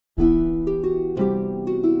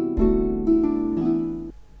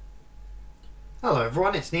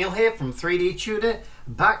everyone, it's Neil here from 3D Tutor,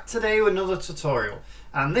 back today with another tutorial.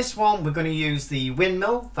 And this one we're going to use the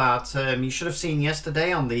windmill that you should have seen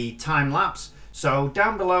yesterday on the time lapse. So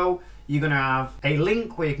down below you're going to have a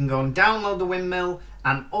link where you can go and download the windmill,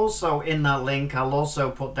 and also in that link I'll also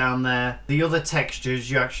put down there the other textures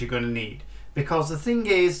you're actually going to need. Because the thing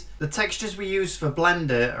is, the textures we use for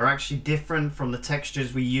Blender are actually different from the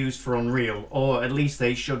textures we use for Unreal, or at least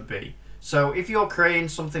they should be. So if you're creating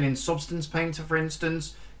something in Substance Painter, for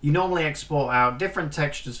instance, you normally export out different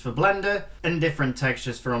textures for Blender and different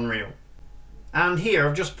textures for Unreal. And here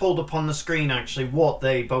I've just pulled up on the screen actually what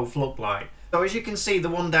they both look like. So as you can see,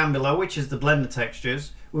 the one down below, which is the Blender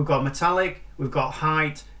textures, we've got metallic, we've got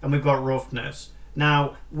height, and we've got roughness.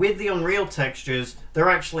 Now with the Unreal textures,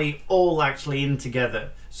 they're actually all in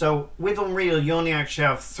together. So with Unreal you only actually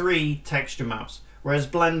have 3 texture maps, whereas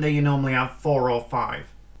Blender you normally have 4 or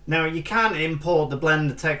 5. Now you can import the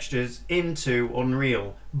Blender textures into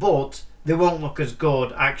Unreal, but they won't look as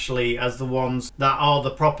good actually as the ones that are the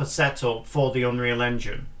proper setup for the Unreal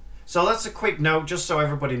Engine. So that's a quick note just so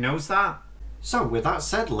everybody knows that. So with that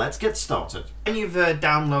said, let's get started. When you've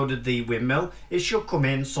downloaded the windmill, it should come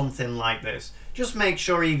in something like this. Just make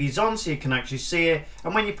sure Eevee's on so you can actually see it,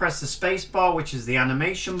 and when you press the space bar, which is the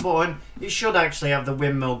animation button, it should actually have the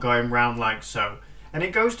windmill going round like so. And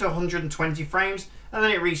it goes to 120 frames, and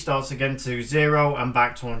then it restarts again to 0 and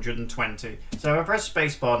back to 120. So if I press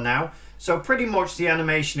spacebar now, so pretty much the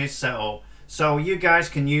animation is set up. So you guys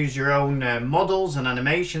can use your own models and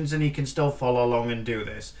animations, and you can still follow along and do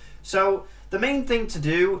this. So the main thing to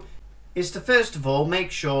do is to first of all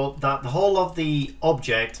make sure that the whole of the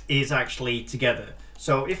object is actually together.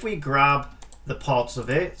 So if we grab the parts of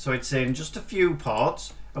it, so it's in just a few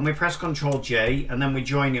parts, and we press Ctrl J and then we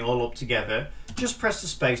join it all up together, just press the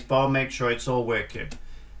space bar, make sure it's all working.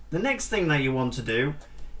 The next thing that you want to do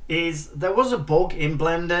is, there was a bug in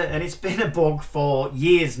Blender, and it's been a bug for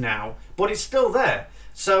years now, but it's still there.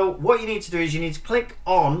 So what you need to do is you need to click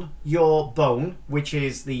on your bone, which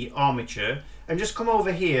is the armature, and just come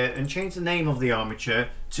over here and change the name of the armature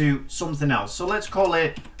to something else. So let's call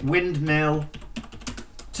it windmill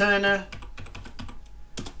turner,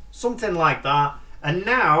 something like that. And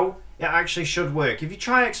now it actually should work. If you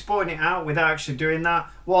try exporting it out without actually doing that,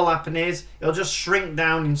 what'll happen is it'll just shrink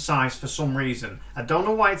down in size for some reason. I don't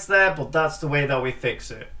know why it's there, but that's the way that we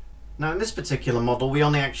fix it. Now in this particular model we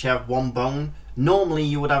only actually have one bone. Normally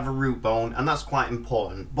you would have a root bone, and that's quite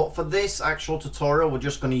important, but for this actual tutorial we're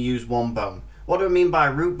just going to use one bone. What do I mean by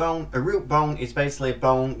a root bone? A root bone is basically a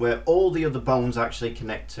bone where all the other bones actually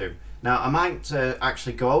connect to. Now I might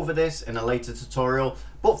actually go over this in a later tutorial,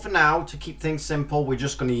 but for now, to keep things simple, we're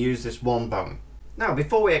just going to use this one bone. Now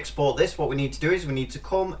before we export this, what we need to do is we need to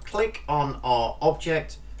click on our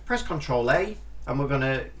object, press Ctrl A, and we're going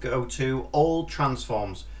to go to all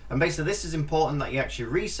transforms. And basically this is important that you actually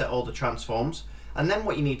reset all the transforms, and then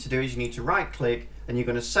what you need to do is you need to right click and you're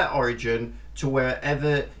going to set origin to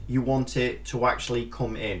wherever you want it to actually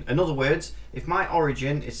come in. In other words, if my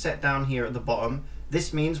origin is set down here at the bottom,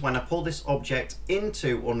 this means when I pull this object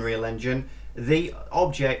into Unreal Engine, the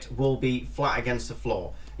object will be flat against the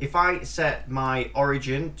floor. If I set my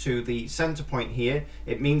origin to the center point here,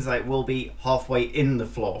 it means that it will be halfway in the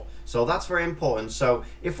floor. So that's very important. So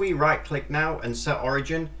if we right click now and set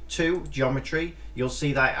origin to geometry, you'll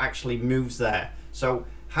see that it actually moves there. So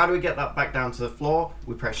how do we get that back down to the floor?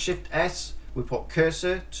 We press Shift S, we put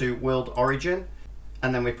cursor to world origin,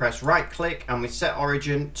 and then we press right click and we set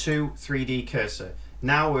origin to 3D cursor.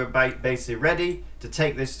 Now we're basically ready to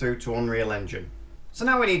take this through to Unreal Engine. So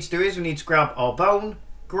now what we need to do is we need to grab our bone,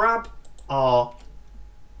 grab our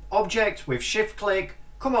object with shift click,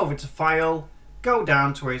 come over to file, go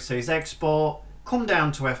down to where it says export, come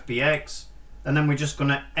down to FBX, and then we're just going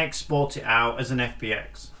to export it out as an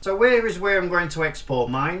FBX. So where is where I'm going to export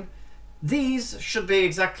mine. These should be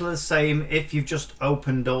exactly the same if you've just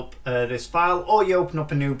opened up this file, or you open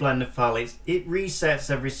up a new Blender file. It resets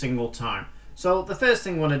every single time. So the first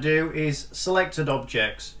thing you want to do is selected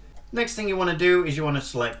objects. Next thing you want to do is you want to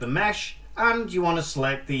select the mesh, and you want to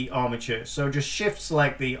select the armature. So just shift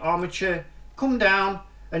select the armature, come down,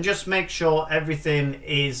 and just make sure everything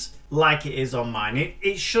is like it is on mine.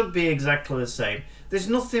 It should be exactly the same. There's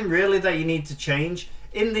nothing really that you need to change.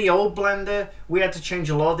 In the old Blender, we had to change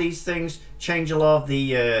a lot of these things, change a lot of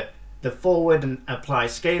the forward and apply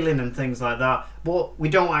scaling and things like that, but we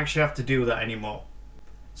don't actually have to do that anymore.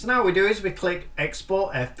 So now what we do is we click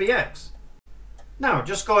Export FBX. Now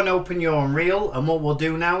just go and open your Unreal, and what we'll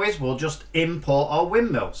do now is we'll just import our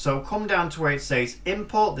windmill. So come down to where it says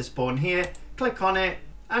import, this button here, click on it,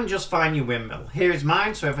 and just find your windmill. Here is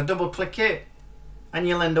mine, so if I double click it, and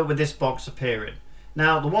you'll end up with this box appearing.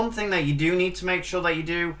 Now, the one thing that you do need to make sure that you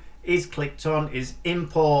do is clicked on is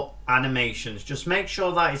import animations. Just make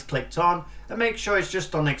sure that is clicked on and make sure it's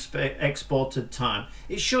just on exported time.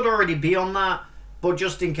 It should already be on that, but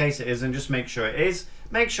just in case it isn't, just make sure it is.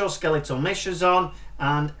 Make sure skeletal mesh is on,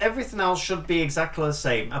 and everything else should be exactly the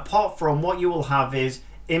same, apart from what you will have is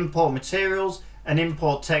import materials and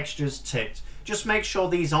import textures ticked. Just make sure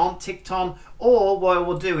these aren't ticked on, or what it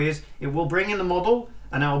will do is it will bring in the model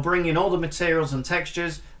and it will bring in all the materials and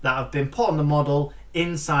textures that have been put on the model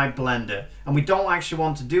inside Blender. And we don't actually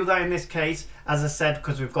want to do that in this case, as I said,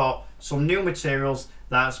 because we've got some new materials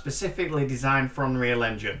that are specifically designed for Unreal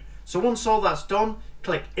Engine. So once all that's done,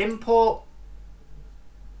 click import,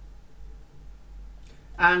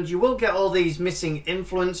 and you will get all these missing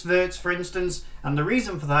influence verts, for instance, and the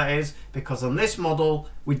reason for that is because on this model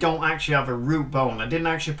we don't actually have a root bone. I didn't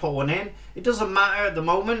actually put one in. It doesn't matter at the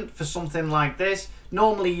moment for something like this.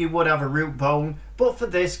 Normally you would have a root bone, but for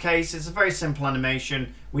this case it's a very simple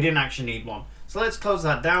animation. We didn't actually need one. So let's close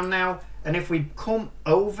that down now, and if we come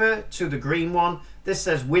over to the green one, this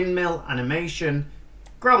says windmill animation.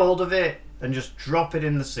 Grab hold of it and just drop it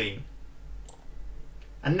in the scene.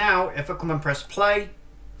 And now if I come and press play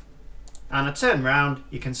and I turn around,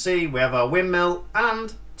 you can see we have our windmill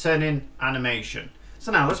and turn-in animation. So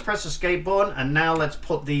now let's press escape button, and now let's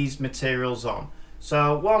put these materials on.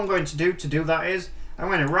 So what I'm going to do that is I'm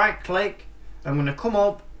going to right click, I'm going to come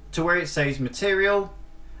up to where it says material,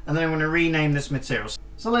 and then I'm going to rename this material.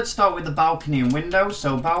 So let's start with the balcony and window.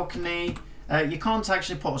 So balcony, you can't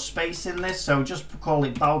actually put a space in this, so just call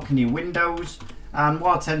it balcony windows. And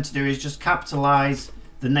what I tend to do is just capitalize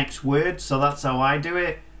the next word, so that's how I do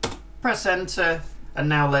it. Press enter, and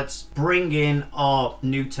now let's bring in our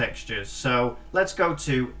new textures. So let's go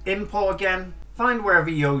to import again, find wherever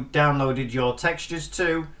you downloaded your textures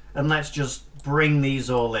to, and let's just bring these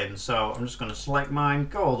all in. So I'm just going to select mine,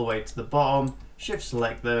 go all the way to the bottom, shift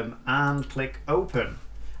select them and click open.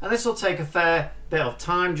 And this will take a fair bit of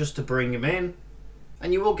time just to bring them in,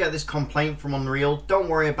 and you will get this complaint from Unreal. Don't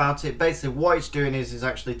worry about it. Basically what it's doing is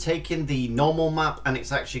actually taking the normal map and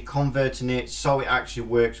it's actually converting it so it actually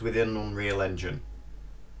works within Unreal Engine.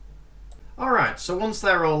 Alright, so once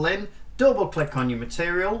they're all in, double click on your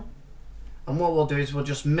material, and what we'll do is we'll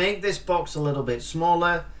just make this box a little bit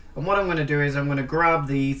smaller. And what I'm going to do is I'm going to grab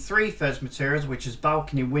the three first materials, which is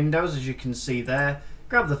balcony windows, as you can see there.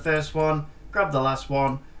 Grab the first one, grab the last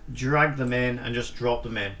one, drag them in and just drop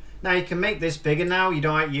them in. Now you can make this bigger now, you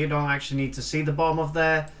don't actually need to see the bottom of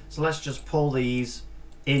there. So let's just pull these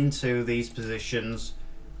into these positions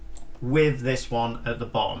with this one at the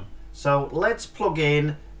bottom. So let's plug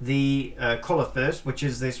in the color first, which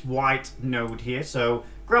is this white node here. So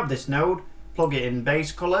grab this node, plug it in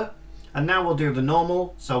base color, and now we'll do the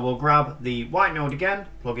normal. So we'll grab the white node again,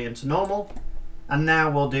 plug it into normal, and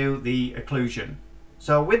now we'll do the occlusion.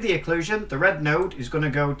 So with the occlusion, the red node is going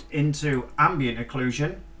to go into ambient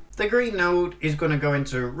occlusion. The green node is going to go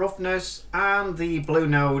into roughness, and the blue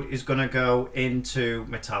node is going to go into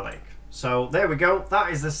metallic. So there we go,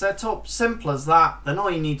 that is the setup, simple as that. Then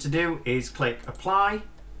all you need to do is click apply,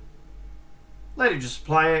 let it just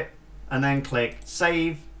apply it, and then click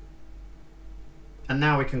save, and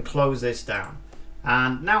now we can close this down.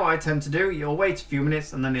 And now what I tend to do, you'll wait a few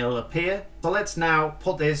minutes and then it'll appear. So let's now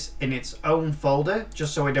put this in its own folder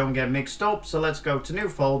just so we don't get mixed up. So let's go to new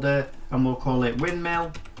folder and we'll call it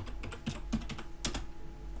windmill.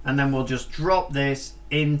 And then we'll just drop this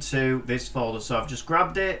into this folder. So I've just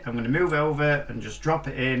grabbed it, I'm going to move over and just drop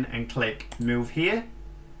it in and click move here.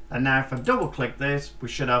 And now if I double click this, we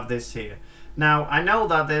should have this here. Now I know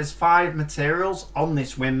that there's 5 materials on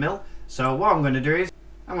this windmill. So what I'm going to do is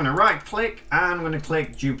I'm going to right click and I'm going to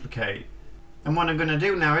click duplicate. And what I'm going to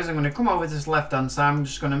do now is I'm going to come over to this left hand side. I'm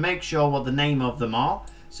just going to make sure what the name of them are.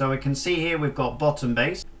 So we can see here we've got bottom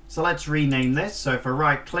base. So let's rename this. So if I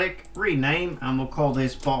right click, rename, and we'll call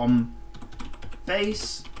this bottom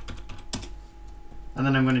base. And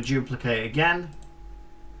then I'm going to duplicate again.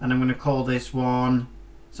 And I'm going to call this one,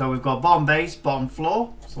 so we've got bottom base, bottom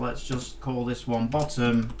floor. So let's just call this one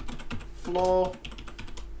bottom floor.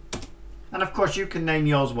 And of course you can name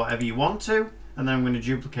yours whatever you want to. And then I'm going to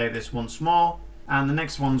duplicate this once more. And the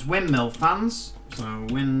next one's windmill fans. So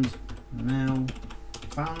windmill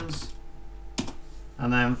fans.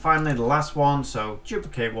 And then finally the last one, so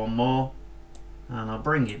duplicate one more. And I'll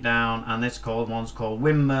bring it down. And this one's called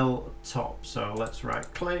windmill top. So let's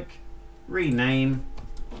right click, rename,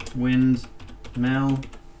 windmill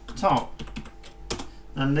top.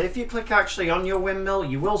 And if you click actually on your windmill,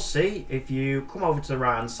 you will see, if you come over to the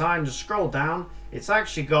right hand side and just scroll down, it's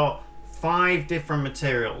actually got 5 different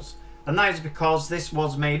materials. And that is because this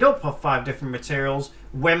was made up of 5 different materials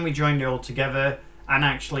when we joined it all together, and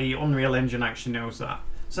actually Unreal Engine actually knows that.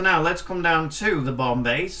 So now let's come down to the bottom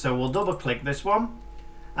base. So we'll double click this one.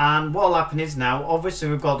 And what will happen is now, obviously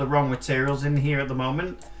we've got the wrong materials in here at the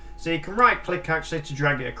moment. So you can right click actually to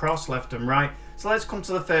drag it across left and right. So let's come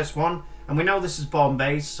to the first one. And we know this is bottom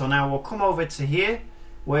base. So now we'll come over to here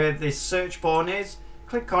where this search button is.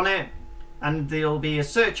 Click on it. And there'll be a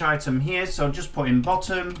search item here. So just put in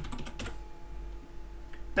bottom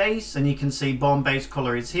base. And you can see bottom base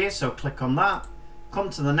color is here. So click on that. Come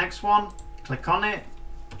to the next one. Click on it.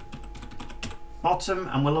 Bottom,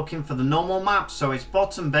 and we're looking for the normal map, so it's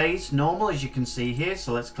bottom base normal, as you can see here.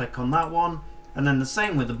 So let's click on that one, and then the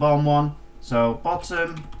same with the bottom one. So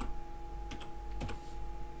bottom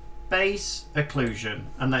base occlusion,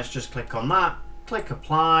 and let's just click on that, click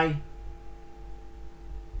apply,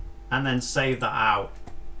 and then save that out.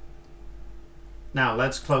 Now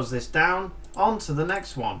let's close this down. On to the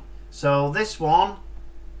next one. So this one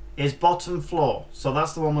is bottom floor, so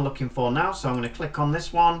that's the one we're looking for now. So I'm going to click on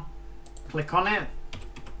this one. Click on it.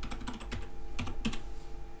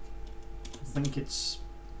 I think it's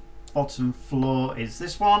bottom floor is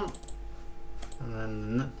this one. And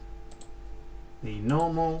then the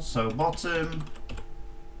normal. So bottom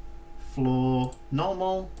floor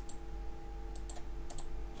normal.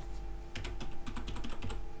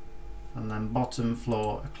 And then bottom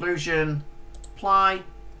floor occlusion. Apply.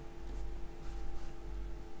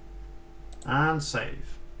 And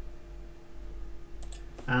save.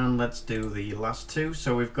 And let's do the last two.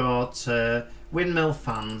 So we've got windmill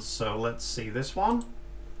fans. So let's see this one.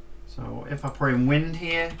 So if I put in wind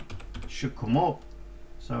here, it should come up.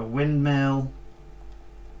 So windmill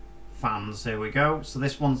fans, there we go. So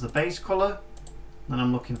this one's the base color. Then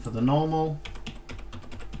I'm looking for the normal.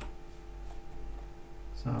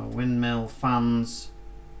 So windmill fans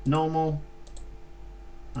normal.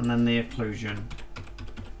 And then the occlusion.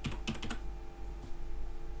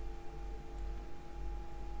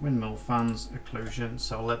 Windmill fans occlusion.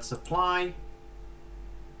 So let's apply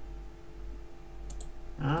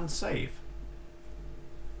and save.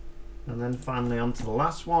 And then finally onto the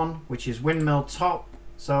last one, which is windmill top.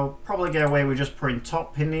 So probably get away with just putting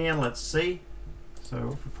top in here. Let's see. So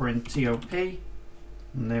if we put in TOP,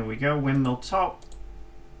 and there we go, windmill top,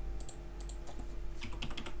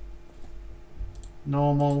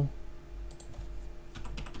 normal,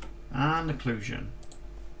 and occlusion.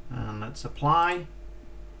 And let's apply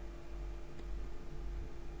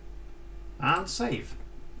and save.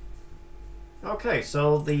 Okay,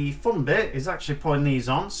 so the fun bit is actually putting these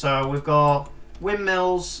on. So we've got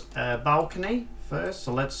windmills balcony first,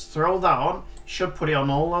 so let's throw that on. Should put it on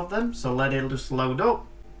all of them, so let it just load up.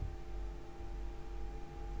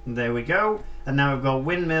 And there we go. And now we've got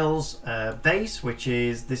windmills base, which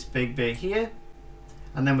is this big bit here.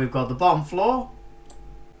 And then we've got the bottom floor.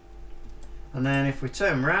 And then if we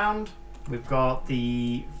turn around, we've got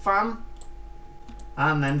the fan.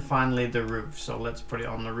 And then finally the roof. So let's put it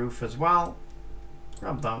on the roof as well.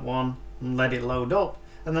 Grab that one and let it load up.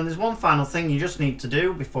 And then there's one final thing you just need to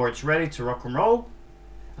do before it's ready to rock and roll.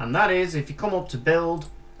 And that is if you come up to build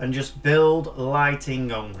and just build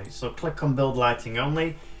lighting only. So click on build lighting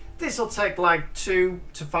only. This will take like 2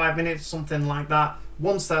 to 5 minutes, something like that.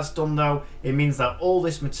 Once that's done though, it means that all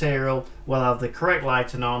this material will have the correct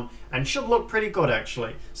lighting on and should look pretty good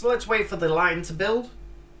actually. So let's wait for the lighting to build.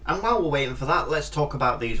 And while we're waiting for that, let's talk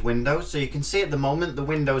about these windows. So you can see at the moment the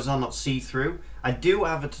windows are not see-through. I do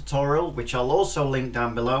have a tutorial, which I'll also link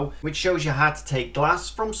down below, which shows you how to take glass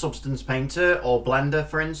from Substance Painter or Blender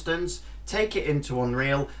for instance, take it into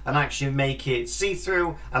Unreal and actually make it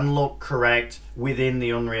see-through and look correct within the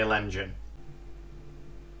Unreal Engine.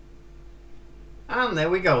 And there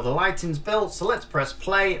we go, the lighting's built, so let's press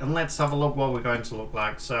play and let's have a look what we're going to look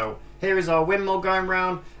like. So here is our windmill going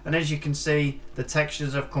round, and as you can see, the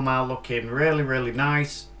textures have come out looking really, really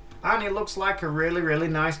nice. And it looks like a really, really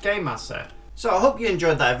nice game asset. So I hope you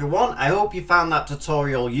enjoyed that everyone. I hope you found that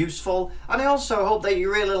tutorial useful. And I also hope that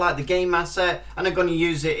you really like the game asset and are going to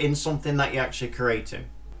use it in something that you're actually creating.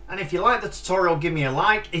 And if you like the tutorial, give me a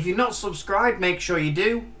like. If you're not subscribed, make sure you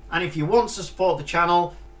do. And if you want to support the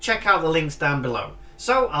channel, check out the links down below.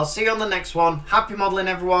 So I'll see you on the next one. Happy modeling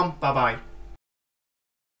everyone. Bye bye.